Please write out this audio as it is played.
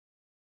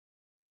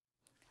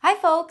Hi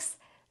folks,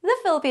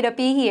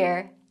 TheFilipinaPea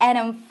here, and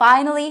I'm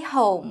finally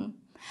home.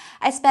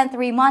 I spent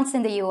 3 months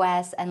in the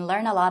US and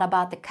learned a lot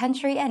about the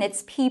country and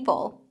its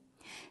people.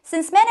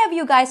 Since many of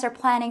you guys are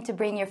planning to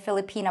bring your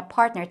Filipina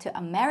partner to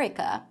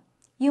America,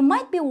 you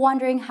might be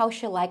wondering how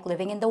she'll like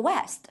living in the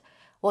West.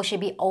 Will she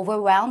be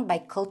overwhelmed by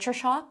culture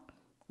shock?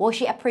 Will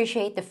she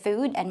appreciate the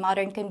food and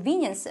modern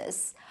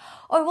conveniences?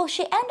 Or will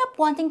she end up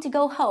wanting to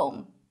go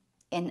home?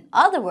 In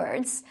other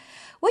words,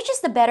 which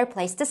is the better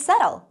place to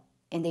settle?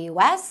 In the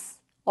US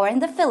or in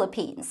the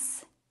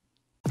Philippines?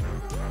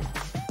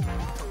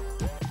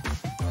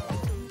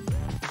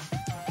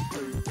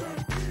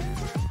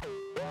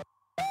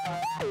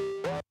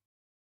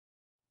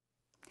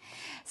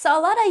 So a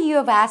lot of you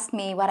have asked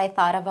me what I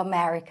thought of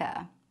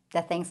America,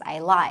 the things I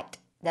liked,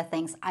 the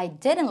things I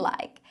didn't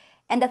like,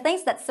 and the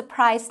things that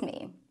surprised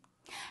me.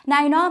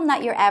 Now, I know I'm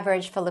not your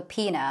average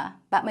Filipina,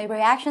 but my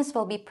reactions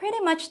will be pretty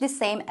much the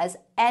same as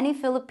any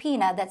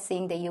Filipina that's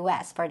seeing the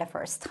US for the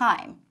first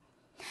time.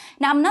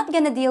 Now, I'm not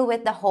gonna deal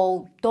with the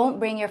whole don't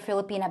bring your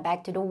Filipina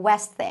back to the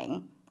West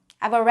thing.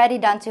 I've already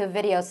done 2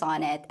 videos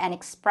on it and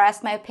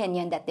expressed my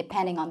opinion that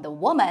depending on the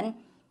woman,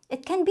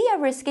 it can be a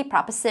risky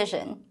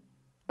proposition.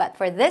 But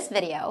for this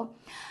video,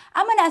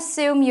 I'm gonna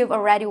assume you've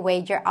already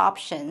weighed your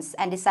options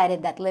and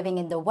decided that living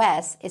in the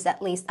West is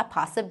at least a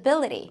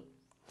possibility.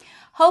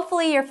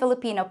 Hopefully, your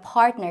Filipino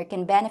partner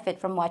can benefit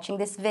from watching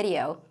this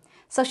video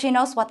so she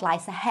knows what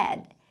lies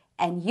ahead.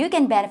 And you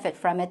can benefit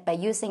from it by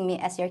using me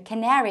as your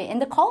canary in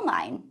the coal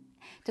mine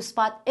to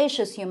spot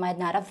issues you might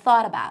not have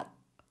thought about.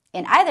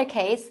 In either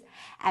case,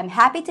 I'm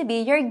happy to be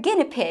your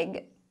guinea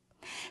pig.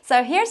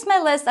 So here's my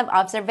list of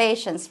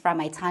observations from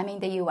my time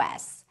in the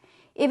US.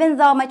 Even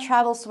though my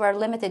travels were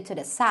limited to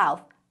the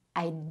South,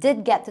 I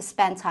did get to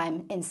spend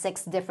time in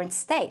 6 different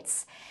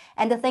states.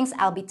 And the things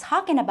I'll be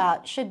talking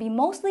about should be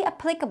mostly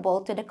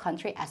applicable to the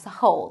country as a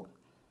whole.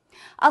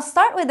 I'll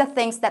start with the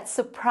things that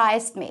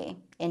surprised me,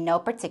 in no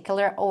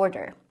particular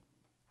order.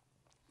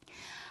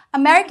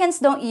 Americans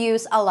don't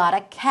use a lot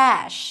of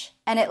cash,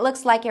 and it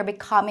looks like you're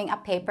becoming a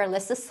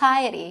paperless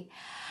society.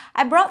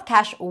 I brought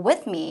cash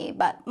with me,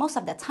 but most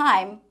of the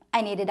time,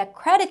 I needed a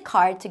credit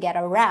card to get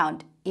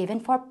around, even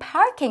for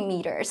parking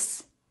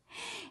meters.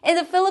 In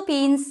the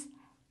Philippines,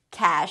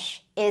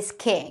 cash is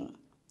king,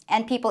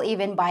 and people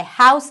even buy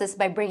houses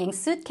by bringing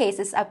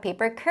suitcases of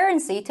paper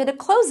currency to the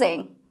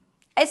closing.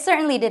 I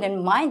certainly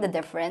didn't mind the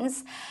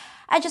difference.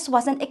 I just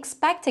wasn't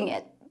expecting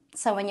it.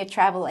 So when you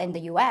travel in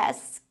the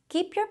US,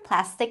 keep your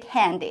plastic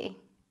handy.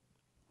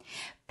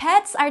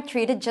 Pets are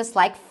treated just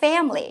like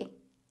family.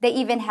 They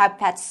even have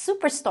pet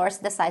superstores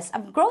the size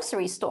of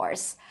grocery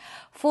stores,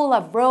 full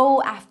of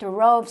row after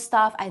row of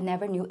stuff I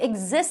never knew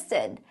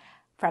existed,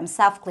 from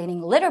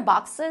self-cleaning litter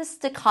boxes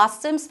to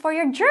costumes for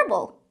your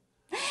gerbil.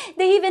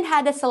 They even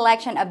had a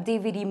selection of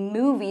DVD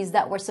movies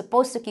that were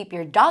supposed to keep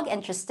your dog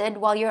interested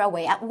while you're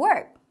away at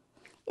work.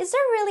 Is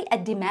there really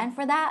a demand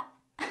for that?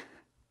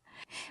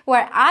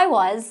 Where I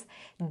was,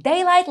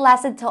 daylight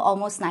lasted till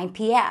almost 9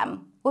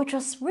 p.m., which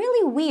was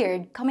really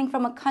weird coming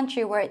from a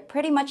country where it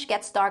pretty much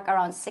gets dark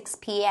around 6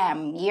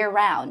 p.m.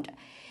 year-round.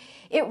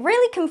 It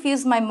really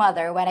confused my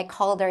mother when I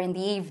called her in the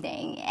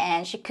evening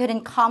and she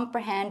couldn't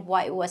comprehend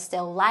why it was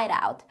still light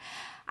out.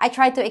 I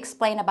tried to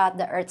explain about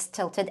the Earth's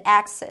tilted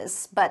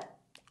axis, but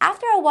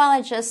after a while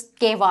I just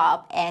gave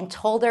up and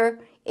told her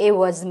it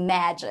was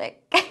magic.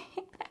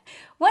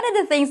 One of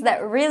the things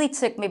that really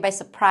took me by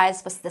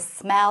surprise was the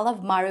smell of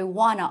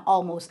marijuana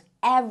almost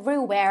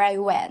everywhere I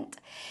went.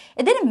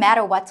 It didn't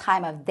matter what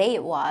time of day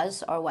it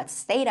was or what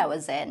state I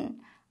was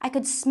in. I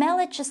could smell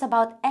it just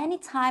about any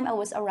time I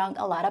was around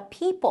a lot of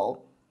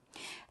people.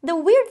 The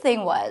weird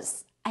thing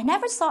was, I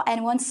never saw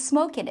anyone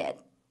smoking it,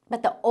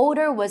 but the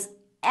odor was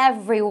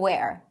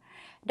everywhere.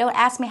 Don't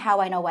ask me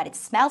how I know what it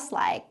smells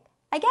like.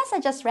 I guess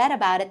I just read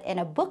about it in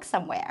a book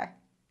somewhere.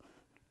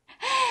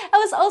 I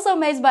was also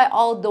amazed by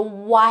all the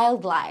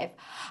wildlife.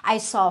 I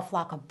saw a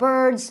flock of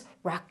birds,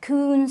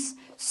 raccoons,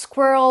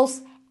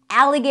 squirrels,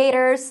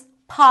 alligators,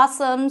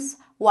 possums,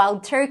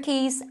 wild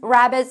turkeys,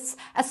 rabbits,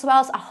 as well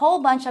as a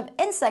whole bunch of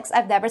insects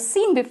I've never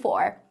seen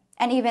before,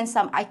 and even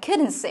some I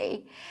couldn't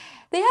see.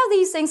 They have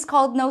these things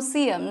called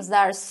no-see-ums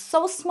that are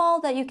so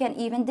small that you can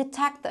even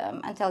detect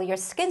them until your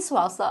skin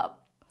swells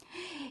up.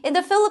 In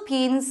the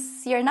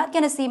Philippines, you're not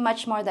gonna see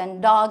much more than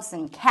dogs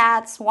and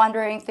cats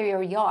wandering through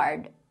your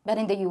yard. But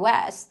in the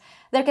US,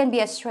 there can be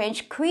a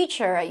strange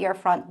creature at your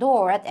front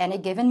door at any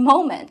given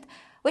moment,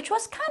 which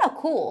was kind of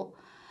cool.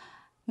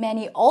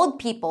 Many old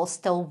people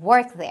still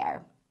work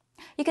there.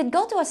 You could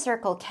go to a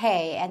Circle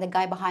K and the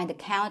guy behind the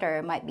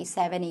counter might be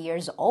 70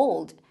 years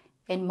old.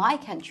 In my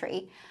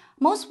country,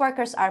 most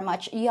workers are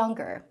much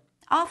younger,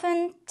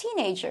 often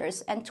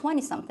teenagers and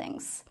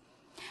 20-somethings.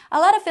 A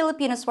lot of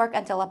Filipinos work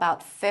until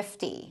about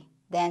 50,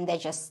 then they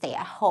just stay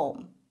at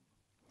home.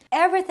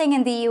 Everything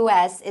in the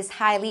US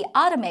is highly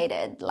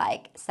automated,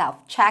 like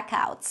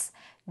self-checkouts,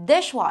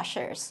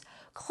 dishwashers,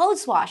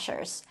 clothes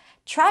washers,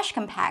 trash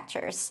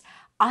compactors,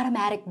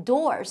 automatic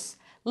doors,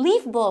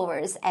 leaf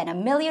blowers, and a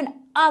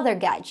million other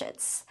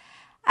gadgets.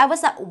 I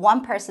was at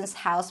one person's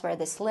house where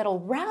this little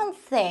round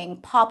thing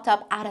popped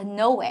up out of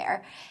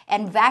nowhere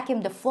and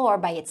vacuumed the floor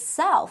by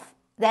itself,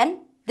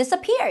 then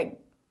disappeared.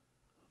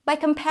 By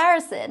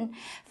comparison,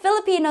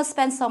 Filipinos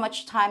spend so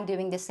much time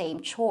doing the same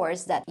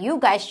chores that you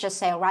guys just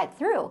sail right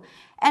through.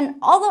 And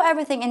although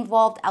everything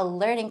involved a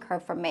learning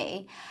curve for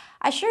me,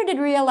 I sure did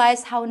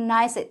realize how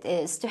nice it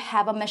is to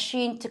have a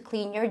machine to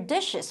clean your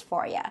dishes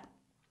for you.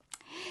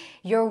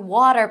 Your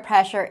water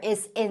pressure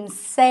is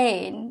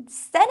insane.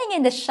 Standing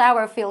in the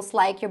shower feels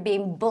like you're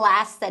being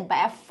blasted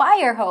by a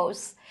fire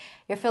hose.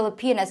 Your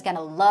Filipina is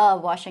gonna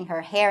love washing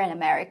her hair in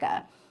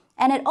America.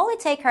 And it only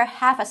takes her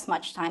half as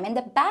much time in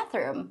the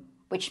bathroom,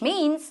 which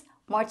means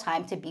more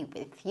time to be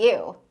with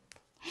you.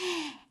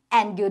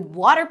 And good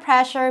water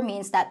pressure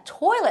means that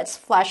toilets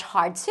flush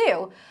hard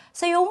too,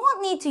 so you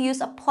won't need to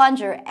use a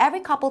plunger every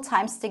couple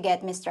times to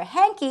get Mr.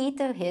 Hanky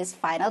to his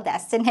final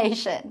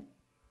destination.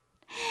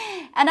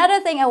 Another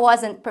thing I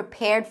wasn't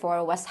prepared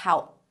for was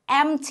how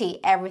empty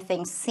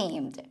everything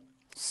seemed.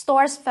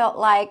 Stores felt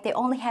like they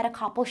only had a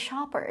couple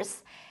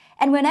shoppers,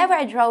 and whenever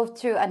I drove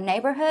through a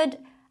neighborhood,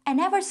 I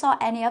never saw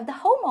any of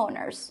the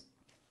homeowners.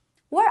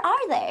 Where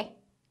are they?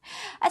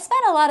 I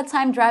spent a lot of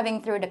time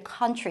driving through the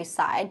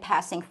countryside,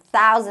 passing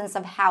thousands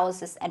of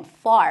houses and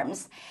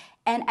farms,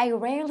 and I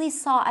rarely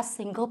saw a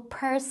single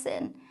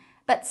person.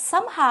 But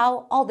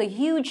somehow, all the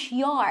huge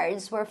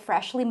yards were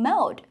freshly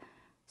mowed.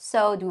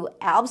 So do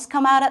elves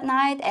come out at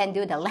night and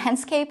do the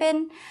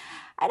landscaping?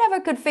 I never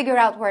could figure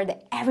out where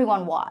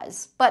everyone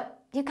was,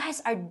 but you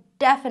guys are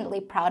definitely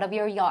proud of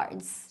your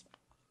yards.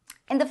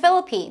 In the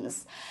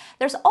Philippines,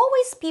 there's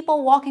always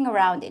people walking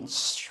around in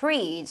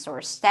streets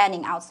or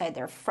standing outside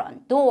their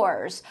front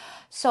doors.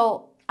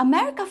 So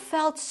America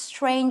felt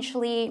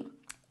strangely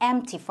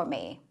empty for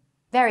me.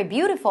 Very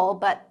beautiful,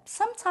 but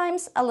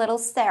sometimes a little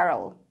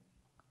sterile.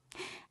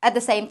 At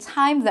the same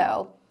time,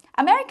 though,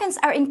 Americans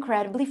are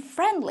incredibly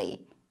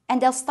friendly,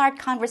 and they'll start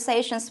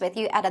conversations with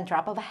you at a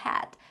drop of a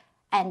hat.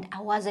 And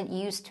I wasn't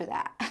used to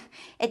that.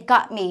 It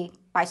got me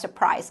by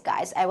surprise,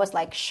 guys. I was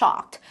like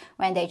shocked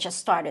when they just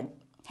started,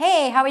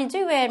 "Hey, how are you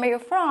doing? Where you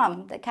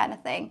from?" That kind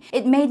of thing.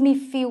 It made me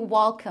feel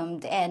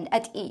welcomed and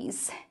at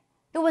ease.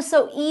 It was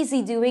so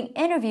easy doing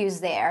interviews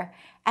there,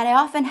 and I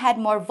often had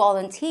more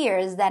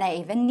volunteers than I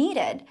even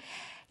needed.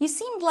 You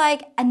seemed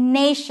like a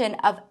nation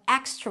of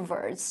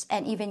extroverts,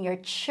 and even your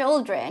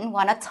children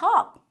want to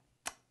talk.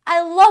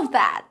 I love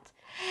that.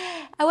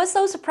 I was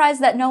so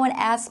surprised that no one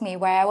asked me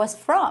where I was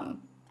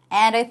from.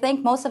 And I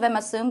think most of them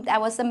assumed I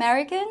was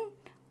American,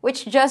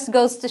 which just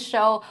goes to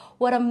show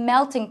what a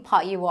melting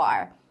pot you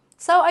are.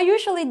 So I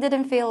usually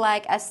didn't feel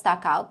like I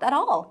stuck out at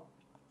all.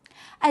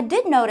 I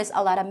did notice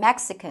a lot of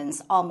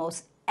Mexicans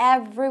almost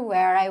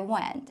everywhere I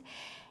went.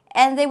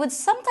 And they would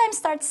sometimes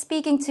start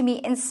speaking to me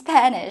in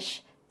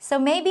Spanish. So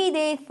maybe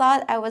they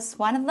thought I was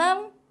one of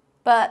them.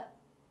 But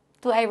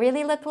do I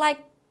really look like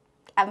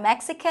a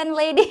Mexican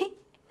lady?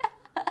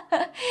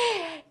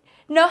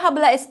 No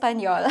habla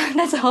español.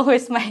 That's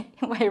always my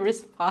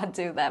response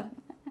to them.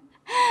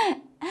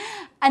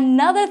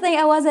 Another thing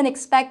I wasn't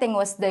expecting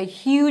was the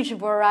huge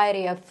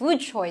variety of food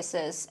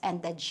choices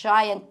and the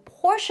giant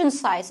portion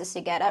sizes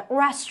you get at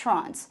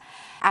restaurants.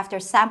 After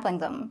sampling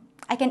them,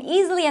 I can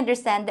easily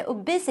understand the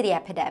obesity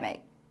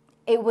epidemic.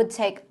 It would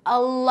take a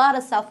lot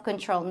of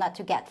self-control not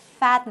to get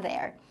fat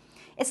there.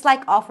 It's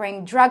like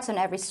offering drugs on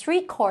every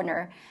street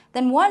corner,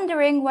 then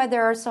wondering why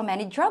there are so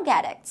many drug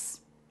addicts.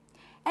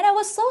 And I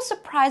was so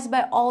surprised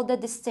by all the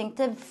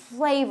distinctive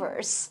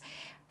flavors.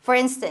 For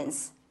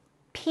instance,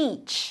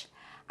 peach.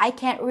 I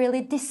can't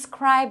really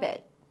describe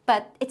it,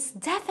 but it's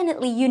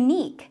definitely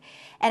unique,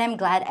 and I'm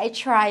glad I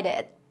tried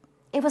it.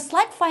 It was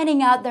like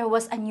finding out there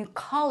was a new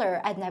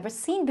color I'd never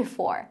seen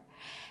before.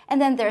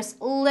 And then there's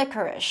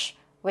licorice,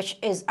 which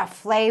is a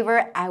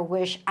flavor I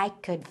wish I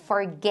could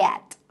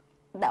forget.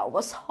 That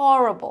was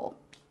horrible.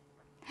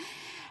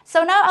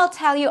 So now I'll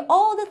tell you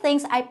all the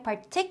things I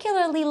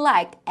particularly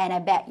liked, and I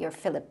bet your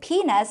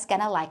Filipina's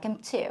gonna like them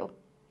too.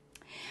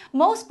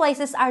 Most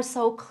places are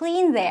so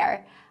clean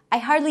there. I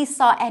hardly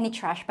saw any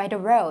trash by the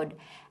road,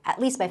 at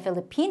least by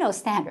Filipino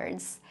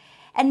standards.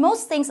 And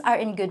most things are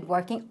in good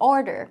working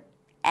order.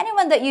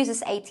 Anyone that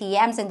uses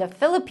ATMs in the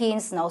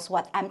Philippines knows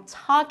what I'm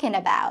talking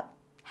about.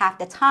 Half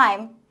the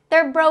time,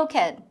 they're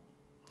broken.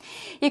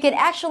 You can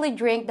actually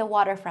drink the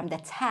water from the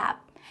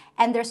tap,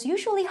 and there's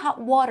usually hot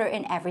water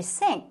in every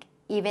sink,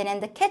 even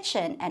in the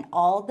kitchen and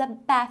all the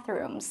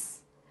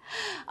bathrooms.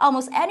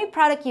 Almost any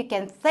product you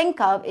can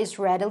think of is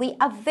readily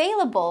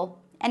available,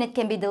 and it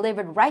can be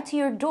delivered right to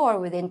your door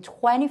within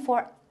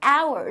 24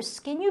 hours.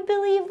 Can you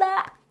believe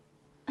that?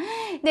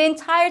 The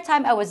entire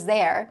time I was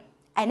there,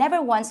 I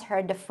never once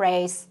heard the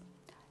phrase,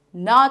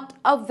 "not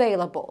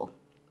available."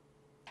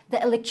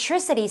 The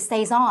electricity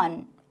stays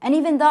on, and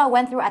even though I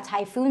went through a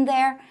typhoon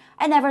there,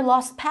 I never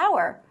lost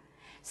power.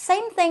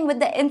 Same thing with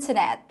the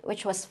internet,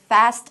 which was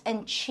fast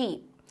and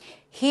cheap.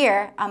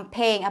 Here, I'm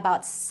paying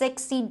about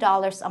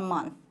 $60 a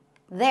month.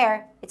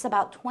 There, it's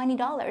about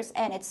 $20,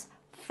 and it's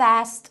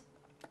fast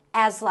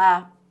as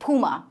la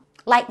Puma,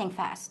 lightning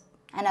fast,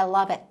 and I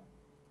love it.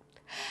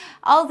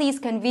 All these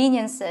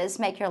conveniences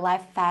make your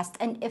life fast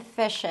and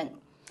efficient.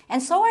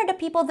 And so are the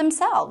people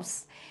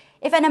themselves.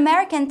 If an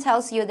American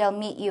tells you they'll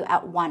meet you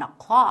at 1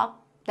 o'clock,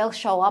 they'll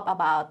show up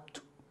about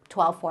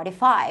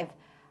 12:45.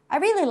 I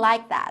really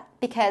like that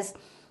because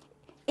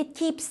it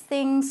keeps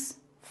things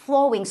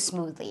flowing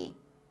smoothly.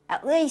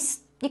 At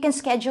least you can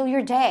schedule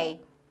your day.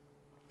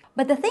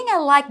 But the thing I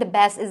like the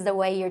best is the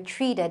way you're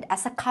treated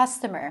as a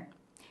customer.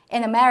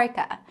 In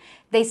America,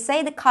 they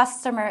say the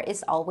customer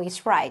is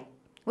always right,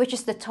 which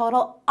is the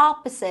total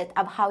opposite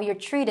of how you're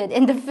treated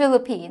in the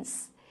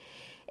Philippines.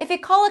 If you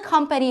call a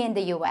company in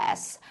the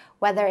US,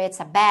 whether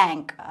it's a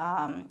bank,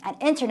 an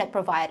internet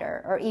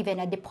provider, or even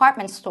a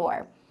department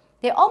store,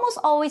 they almost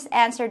always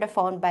answer the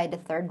phone by the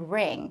third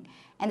ring,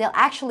 and they'll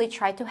actually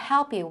try to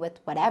help you with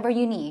whatever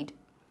you need.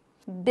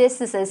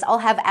 Businesses all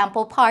have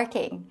ample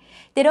parking.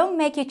 They don't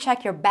make you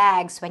check your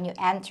bags when you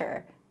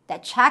enter. The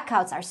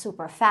checkouts are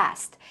super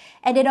fast,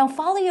 and they don't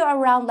follow you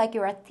around like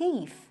you're a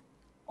thief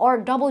or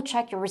double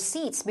check your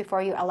receipts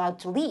before you're allowed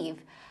to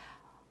leave.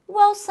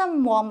 Well,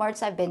 some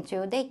Walmarts I've been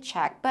to, they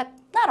check, but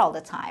not all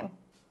the time.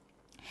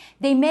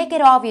 They make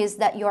it obvious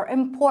that you're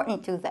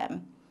important to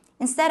them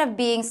instead of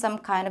being some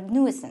kind of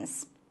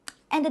nuisance.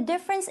 And the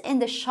difference in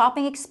the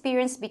shopping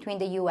experience between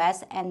the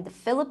US and the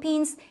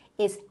Philippines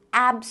is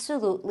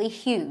absolutely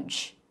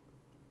huge.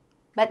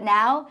 But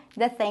now,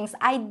 the things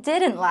I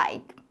didn't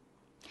like.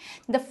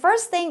 The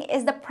first thing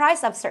is the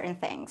price of certain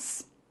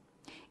things.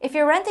 If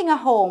you're renting a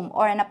home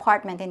or an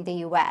apartment in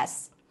the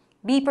US,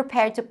 be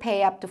prepared to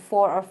pay up to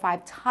 4 or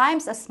 5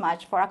 times as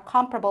much for a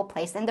comparable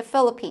place in the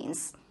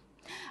Philippines.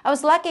 I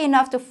was lucky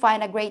enough to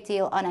find a great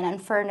deal on an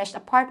unfurnished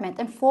apartment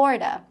in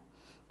Florida.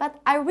 But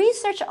I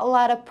researched a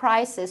lot of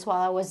prices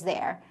while I was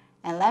there,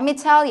 and let me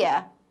tell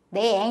you,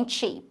 they ain't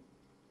cheap.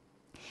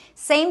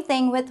 Same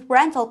thing with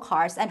rental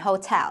cars and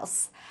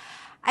hotels.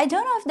 I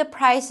don't know if the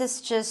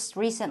prices just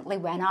recently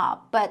went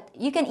up, but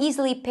you can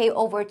easily pay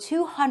over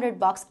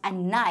 $200 a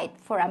night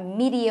for a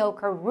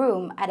mediocre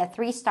room at a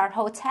 3-star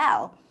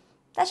hotel.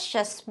 That's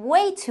just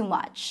way too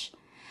much.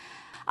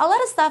 A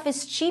lot of stuff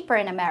is cheaper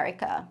in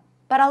America,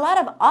 but a lot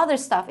of other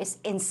stuff is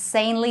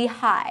insanely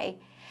high.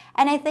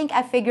 And I think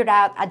I figured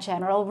out a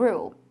general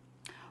rule.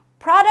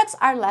 Products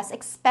are less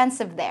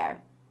expensive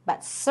there,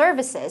 but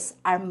services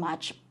are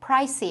much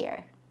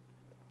pricier.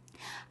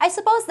 I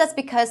suppose that's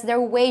because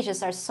their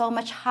wages are so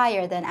much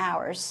higher than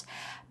ours.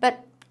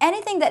 But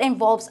anything that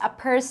involves a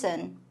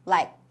person,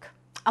 like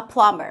a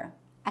plumber,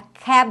 a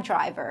cab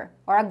driver,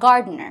 or a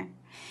gardener,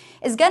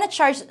 is gonna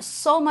charge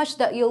so much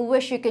that you'll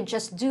wish you could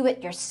just do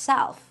it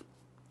yourself.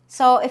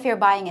 So if you're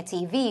buying a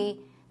TV,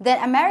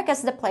 then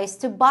America's the place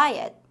to buy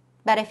it.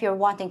 But if you're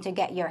wanting to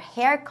get your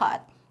hair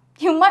cut,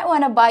 you might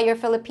want to buy your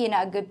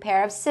Filipina a good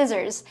pair of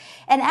scissors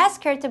and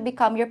ask her to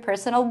become your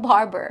personal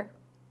barber.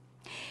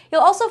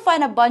 You'll also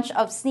find a bunch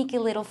of sneaky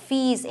little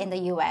fees in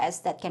the US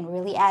that can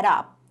really add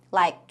up,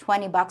 like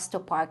 $20 to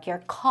park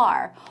your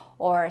car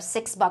or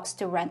 $6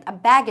 to rent a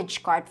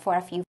baggage cart for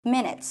a few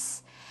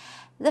minutes.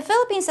 The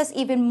Philippines has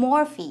even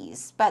more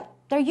fees, but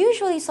they're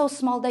usually so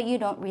small that you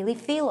don't really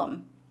feel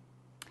them.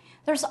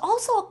 There's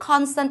also a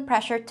constant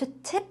pressure to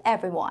tip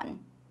everyone.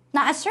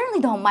 Now, I certainly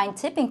don't mind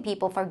tipping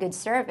people for good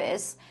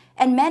service,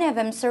 and many of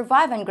them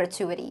survive on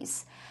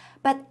gratuities.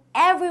 But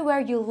everywhere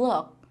you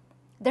look,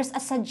 there's a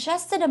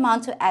suggested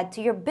amount to add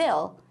to your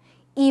bill,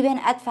 even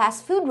at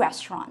fast food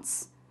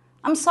restaurants.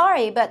 I'm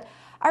sorry, but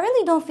I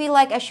really don't feel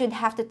like I should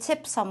have to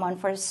tip someone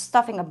for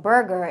stuffing a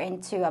burger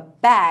into a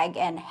bag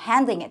and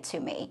handing it to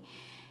me.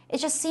 It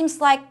just seems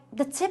like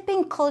the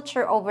tipping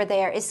culture over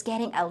there is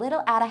getting a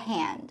little out of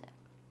hand.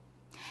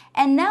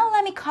 And now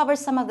let me cover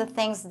some of the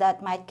things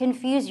that might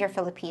confuse your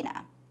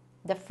Filipina.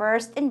 The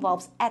first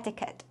involves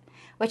etiquette,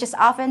 which is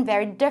often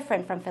very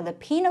different from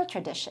Filipino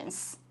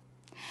traditions.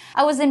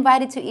 I was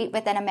invited to eat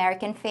with an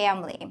American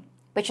family,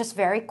 which was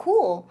very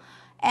cool,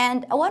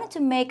 and I wanted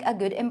to make a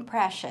good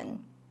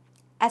impression.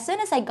 As soon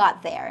as I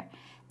got there,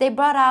 they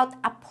brought out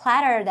a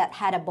platter that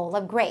had a bowl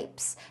of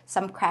grapes,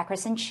 some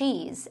crackers and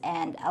cheese,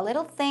 and a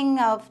little thing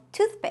of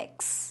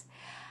toothpicks.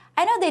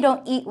 I know they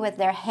don't eat with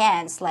their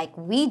hands like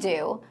we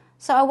do,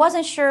 so I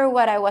wasn't sure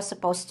what I was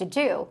supposed to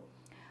do.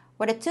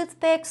 Were the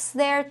toothpicks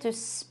there to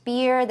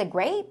spear the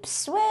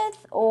grapes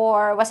with?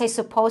 Or was I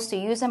supposed to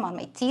use them on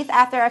my teeth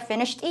after I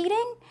finished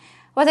eating?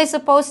 Was I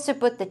supposed to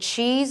put the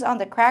cheese on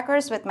the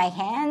crackers with my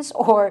hands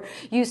or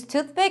use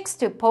toothpicks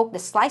to poke the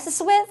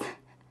slices with?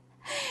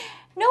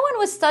 No one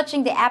was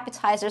touching the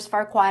appetizers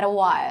for quite a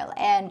while,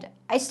 and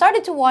I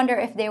started to wonder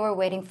if they were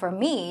waiting for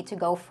me to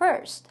go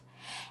first.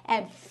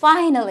 And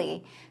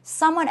finally,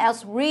 someone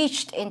else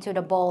reached into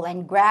the bowl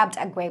and grabbed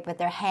a grape with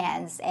their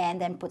hands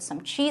and then put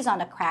some cheese on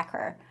the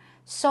cracker.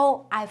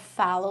 So I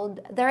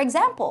followed their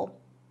example.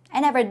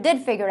 I never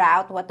did figure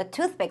out what the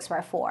toothpicks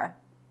were for.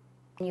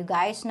 You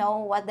guys know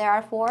what they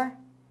are for?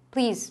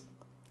 Please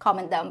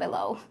comment down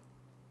below.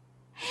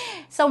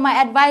 So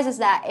my advice is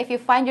that if you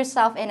find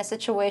yourself in a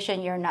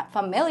situation you're not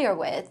familiar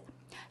with,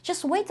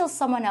 just wait till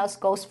someone else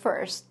goes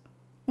first.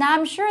 Now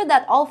I'm sure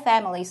that all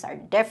families are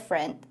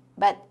different,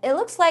 but it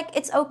looks like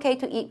it's okay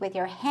to eat with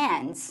your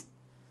hands.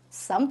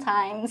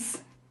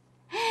 Sometimes.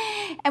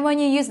 And when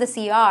you use the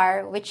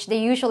CR, which they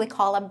usually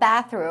call a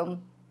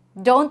bathroom,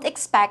 don't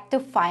expect to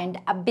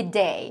find a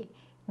bidet.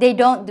 They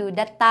don't do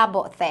the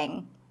tabo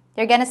thing.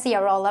 You're gonna see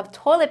a roll of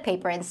toilet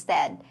paper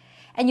instead.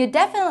 And you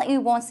definitely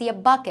won't see a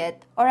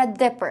bucket or a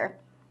dipper.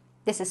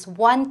 This is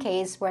one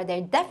case where they're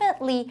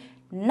definitely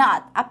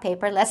not a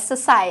paperless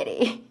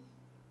society.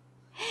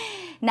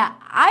 Now,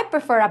 I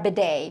prefer a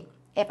bidet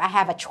if I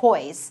have a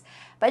choice,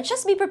 but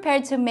just be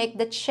prepared to make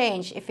the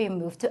change if you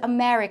move to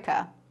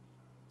America.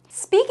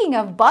 Speaking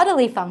of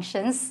bodily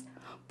functions,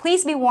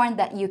 please be warned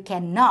that you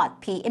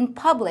cannot pee in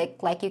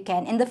public like you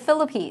can in the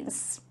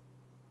Philippines.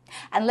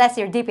 Unless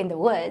you're deep in the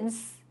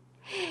woods.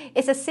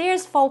 It's a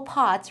serious faux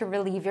pas to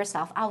relieve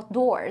yourself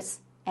outdoors,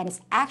 and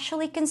it's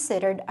actually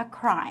considered a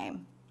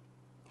crime.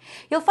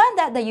 You'll find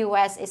that the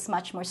US is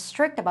much more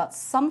strict about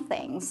some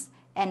things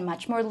and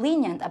much more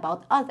lenient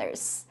about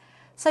others.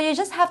 So you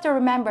just have to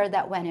remember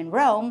that when in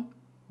Rome,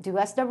 do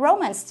as the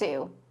Romans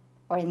do.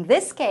 Or in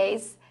this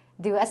case,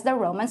 do as the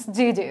Romans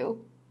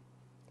do.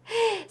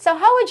 So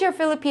how would your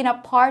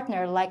Filipina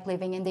partner like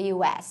living in the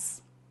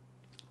US?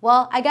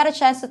 Well, I got a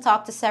chance to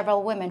talk to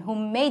several women who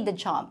made the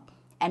jump,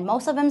 and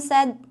most of them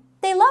said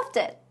they loved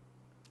it.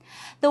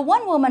 The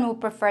one woman who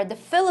preferred the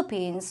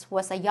Philippines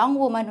was a young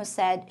woman who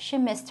said she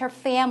missed her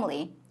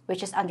family,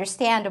 which is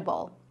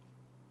understandable.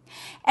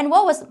 And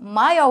what was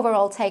my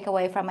overall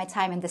takeaway from my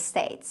time in the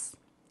States?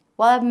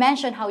 Well, I've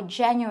mentioned how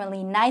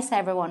genuinely nice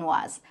everyone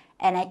was,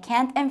 and I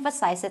can't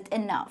emphasize it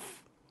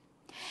enough.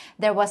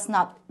 There was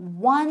not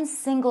one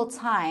single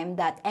time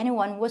that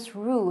anyone was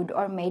rude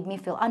or made me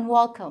feel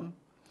unwelcome.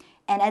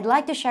 And I'd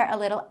like to share a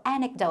little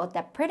anecdote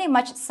that pretty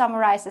much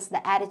summarizes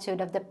the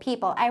attitude of the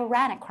people I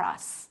ran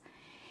across.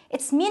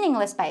 It's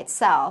meaningless by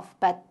itself,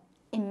 but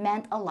it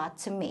meant a lot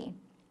to me.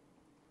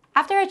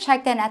 After I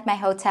checked in at my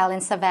hotel in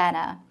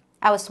Savannah,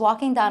 I was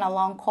walking down a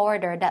long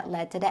corridor that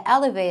led to the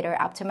elevator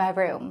up to my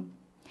room.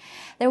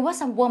 There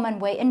was a woman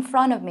way in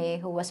front of me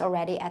who was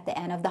already at the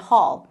end of the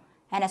hall,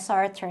 and I saw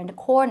her turn the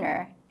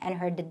corner and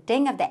heard the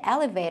ding of the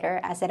elevator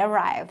as it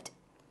arrived.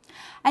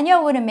 I knew I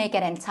wouldn't make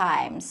it in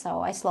time,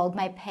 so I slowed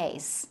my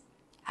pace.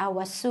 I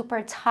was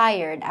super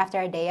tired after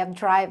a day of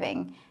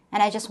driving,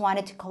 and I just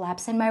wanted to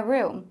collapse in my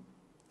room.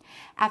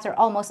 After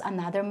almost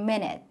another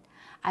minute,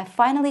 I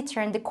finally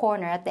turned the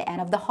corner at the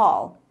end of the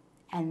hall,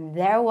 and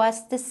there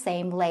was the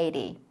same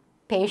lady,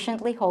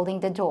 patiently holding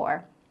the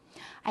door.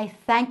 I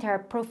thanked her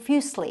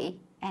profusely,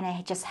 and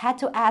I just had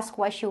to ask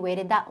why she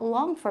waited that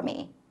long for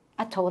me,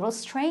 a total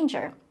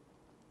stranger.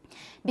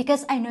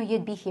 "Because I knew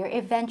you'd be here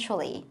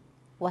eventually,"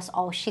 was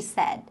all she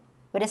said,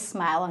 with a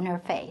smile on her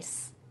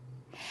face.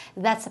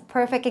 That's a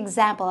perfect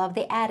example of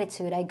the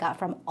attitude I got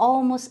from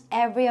almost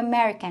every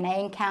American I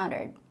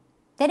encountered.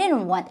 They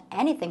didn't want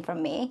anything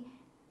from me.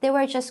 They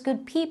were just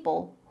good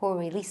people who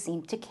really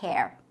seemed to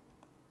care.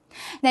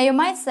 Now you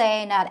might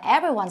say not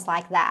everyone's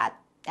like that,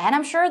 and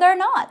I'm sure they're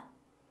not.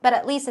 But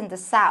at least in the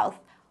South,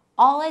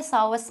 all I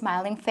saw was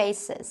smiling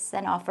faces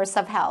and offers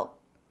of help.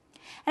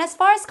 And as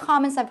far as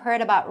comments I've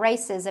heard about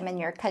racism in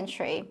your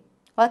country,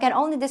 well, I can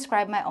only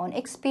describe my own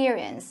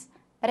experience,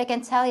 but I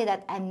can tell you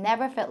that I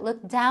never felt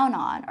looked down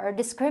on or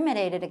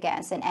discriminated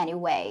against in any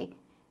way.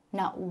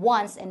 Not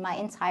once in my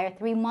entire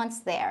 3 months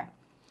there.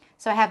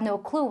 So I have no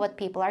clue what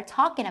people are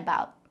talking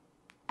about,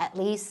 at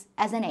least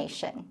as a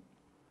nation.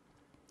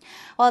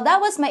 Well,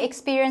 that was my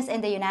experience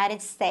in the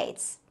United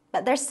States,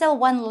 but there's still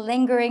one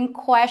lingering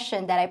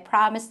question that I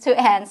promised to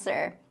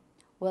answer.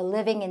 Will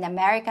living in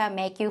America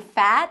make you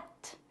fat?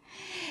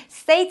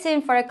 Stay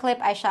tuned for a clip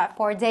I shot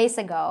 4 days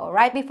ago,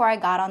 right before I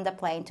got on the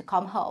plane to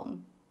come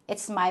home.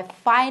 It's my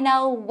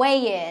final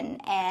weigh-in,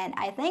 and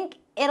I think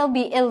it'll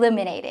be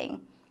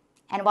illuminating.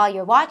 And while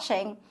you're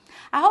watching,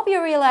 I hope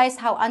you realize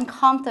how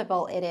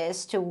uncomfortable it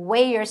is to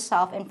weigh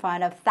yourself in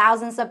front of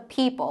thousands of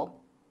people.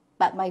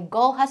 But my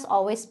goal has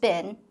always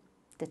been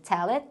to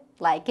tell it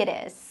like it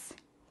is.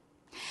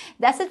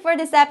 That's it for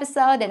this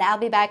episode, and I'll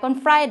be back on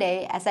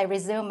Friday as I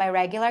resume my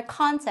regular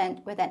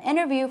content with an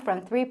interview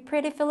from 3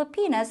 pretty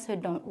Filipinas who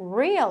don't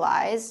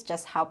realize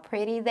just how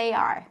pretty they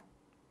are.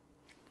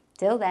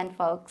 Till then,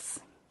 folks.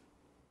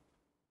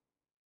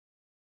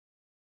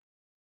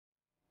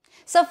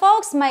 So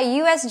folks, my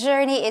US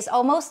journey is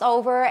almost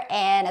over,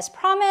 and as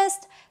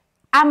promised,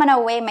 I'm gonna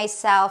weigh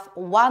myself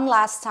one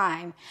last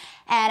time.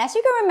 And as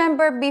you can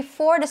remember,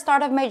 before the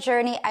start of my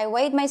journey, I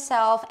weighed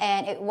myself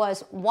and it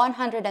was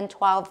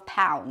 112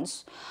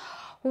 pounds.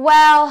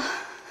 Well,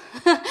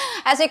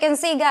 as you can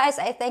see, guys,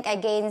 I think I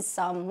gained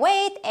some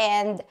weight,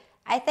 and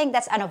I think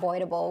that's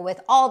unavoidable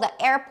with all the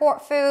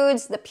airport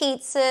foods, the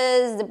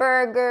pizzas, the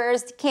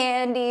burgers, the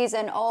candies,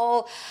 and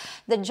all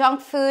the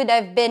junk food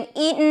I've been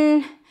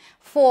eating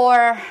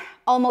for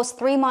almost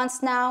 3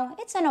 months now.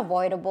 It's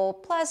unavoidable.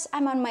 Plus,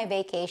 I'm on my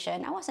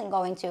vacation. I wasn't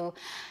going to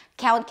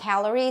count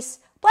calories.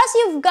 Plus,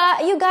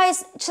 you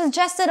guys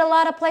suggested a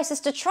lot of places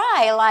to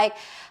try, like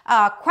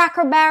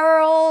Cracker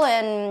Barrel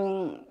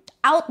and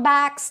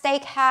Outback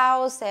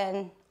Steakhouse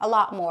and a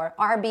lot more.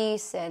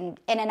 Arby's and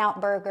In-N-Out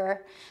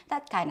Burger,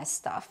 that kind of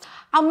stuff.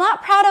 I'm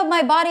not proud of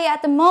my body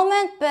at the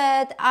moment,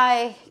 but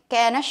I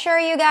can assure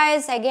you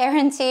guys, I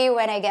guarantee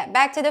when I get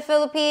back to the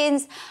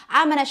Philippines,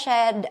 I'm gonna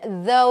shed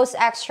those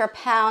extra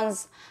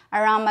pounds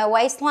around my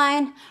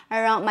waistline,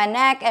 around my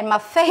neck, and my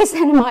face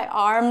and my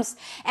arms.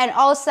 And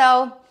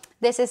also,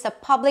 this is a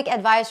public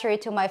advisory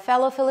to my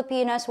fellow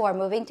Filipinos who are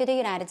moving to the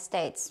United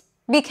States.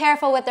 Be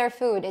careful with their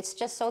food. It's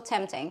just so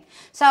tempting.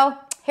 So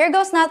here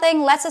goes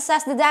nothing. Let's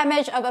assess the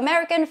damage of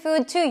American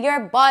food to your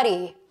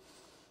body.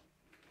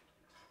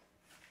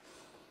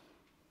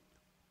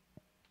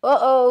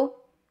 Uh-oh.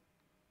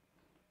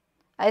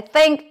 I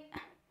think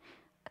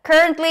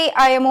currently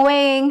I am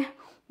weighing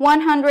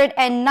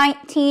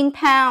 119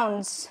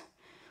 pounds.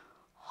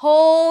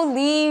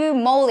 Holy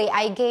moly,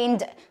 I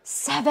gained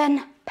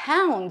 7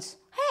 pounds.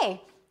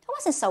 Hey, that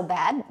wasn't so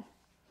bad.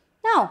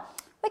 No,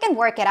 we can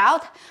work it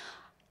out.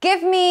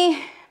 Give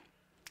me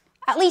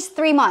at least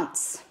 3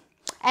 months,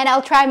 and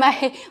I'll try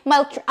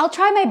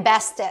my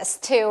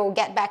bestest to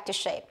get back to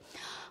shape.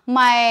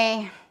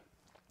 My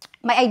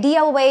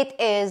ideal weight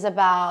is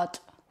about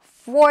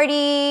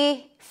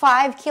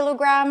 45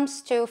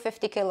 kilograms to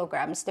 50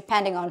 kilograms,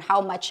 depending on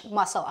how much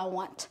muscle I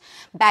want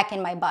back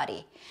in my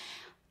body.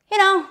 You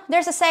know,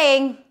 there's a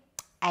saying,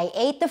 I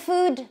ate the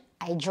food,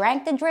 I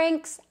drank the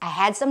drinks, I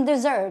had some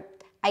dessert,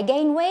 I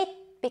gained weight,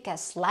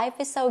 because life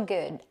is so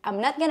good. I'm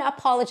not gonna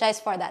apologize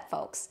for that,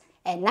 folks,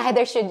 and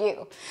neither should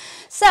you.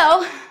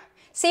 So,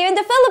 see you in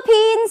the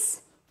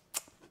Philippines.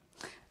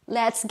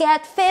 Let's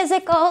get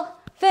physical,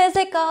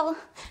 physical.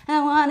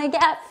 I wanna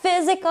get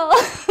physical.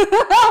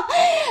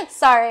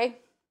 Sorry.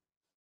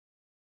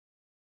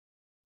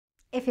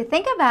 If you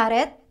think about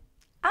it,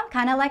 I'm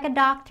kind of like a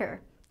doctor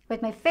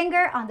with my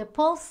finger on the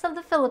pulse of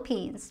the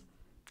Philippines.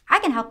 I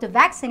can help to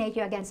vaccinate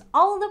you against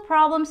all the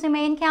problems you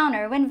may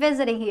encounter when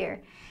visiting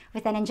here,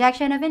 with an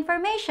injection of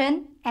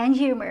information and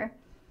humor.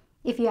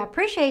 If you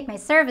appreciate my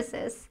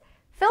services,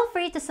 feel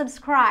free to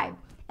subscribe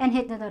and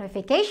hit the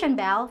notification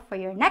bell for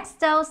your next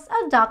dose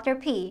of Dr.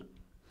 P.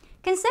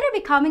 Consider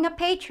becoming a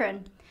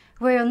patron,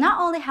 where you'll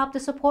not only help to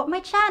support my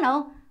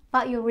channel,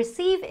 but you'll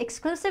receive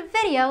exclusive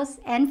videos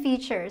and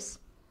features.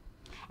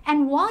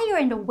 And while you're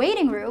in the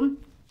waiting room,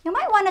 you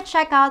might want to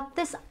check out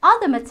this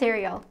other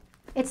material.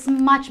 It's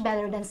much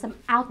better than some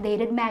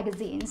outdated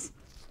magazines.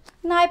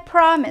 And I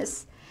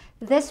promise,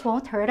 this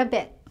won't hurt a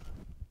bit.